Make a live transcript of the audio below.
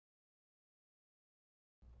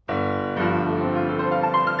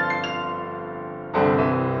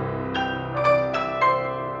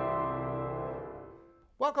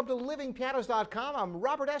welcome to livingpianos.com. I'm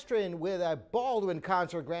Robert Estrin with a Baldwin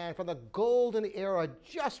concert grand from the golden era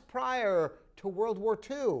just prior to World War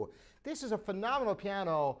II. This is a phenomenal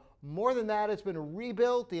piano. More than that, it's been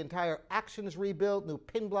rebuilt. The entire action is rebuilt, new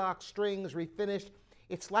pin blocks, strings, refinished.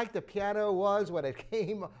 It's like the piano was when it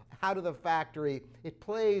came out of the factory. It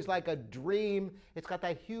plays like a dream. It's got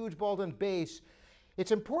that huge Baldwin bass.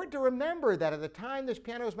 It's important to remember that at the time this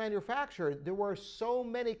piano was manufactured, there were so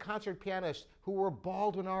many concert pianists who were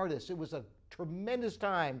Baldwin artists. It was a tremendous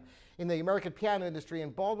time in the American piano industry,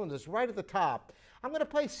 and Baldwin is right at the top. I'm going to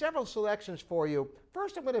play several selections for you.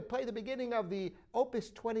 First, I'm going to play the beginning of the Opus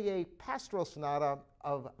 28 Pastoral Sonata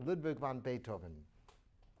of Ludwig van Beethoven.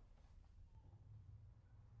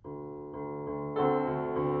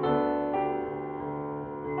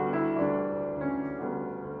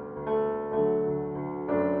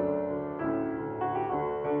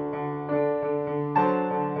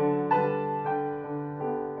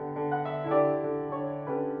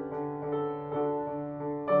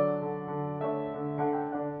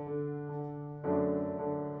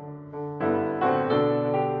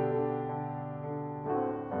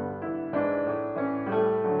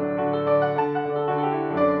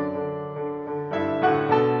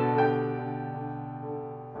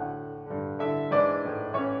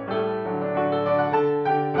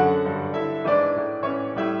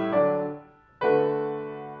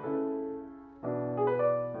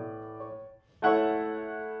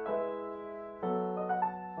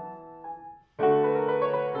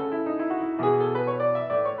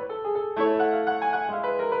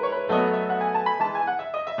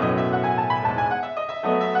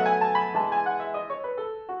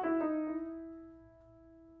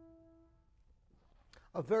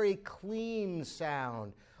 A very clean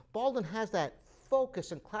sound. Baldwin has that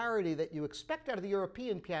focus and clarity that you expect out of the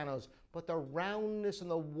European pianos, but the roundness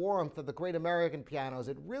and the warmth of the great American pianos,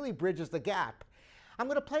 it really bridges the gap. I'm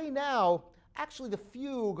going to play now, actually, the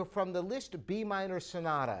fugue from the Liszt B minor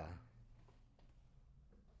sonata.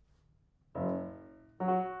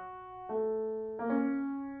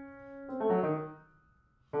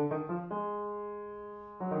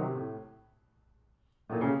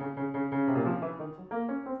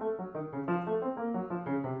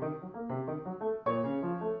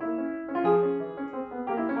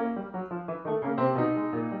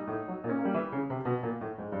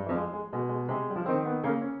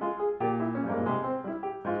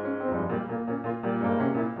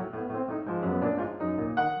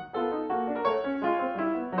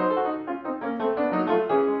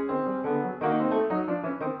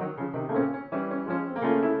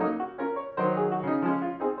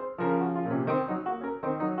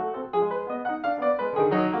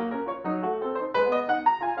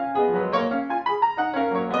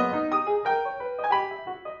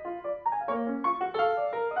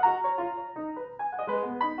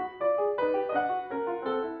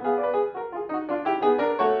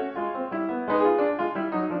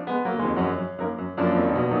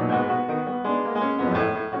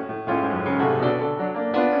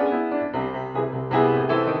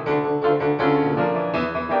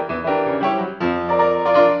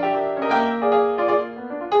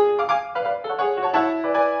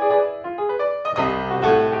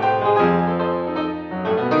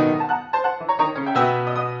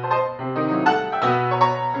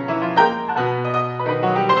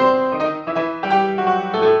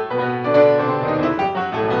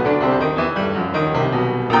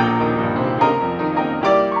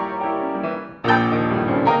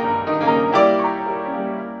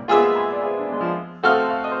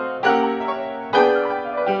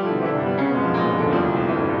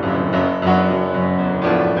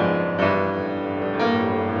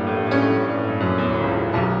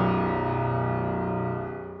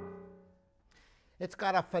 It's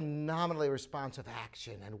got a phenomenally responsive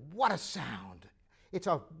action, and what a sound. It's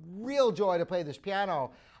a real joy to play this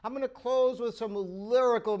piano. I'm going to close with some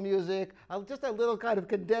lyrical music, just a little kind of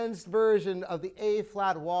condensed version of the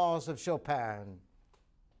A-flat Waltz of Chopin.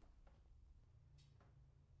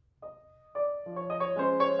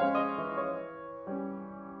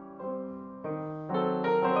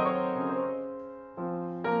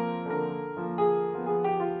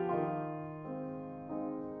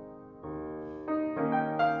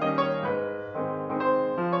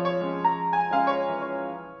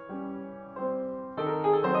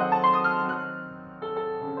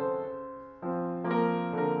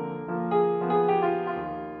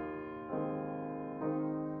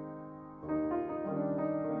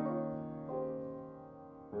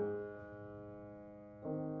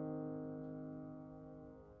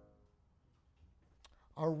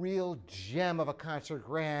 A real gem of a concert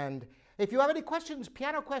grand. If you have any questions,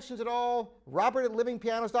 piano questions at all,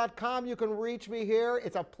 robert@livingpianos.com. You can reach me here.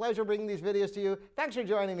 It's a pleasure bringing these videos to you. Thanks for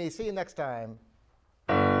joining me. See you next time.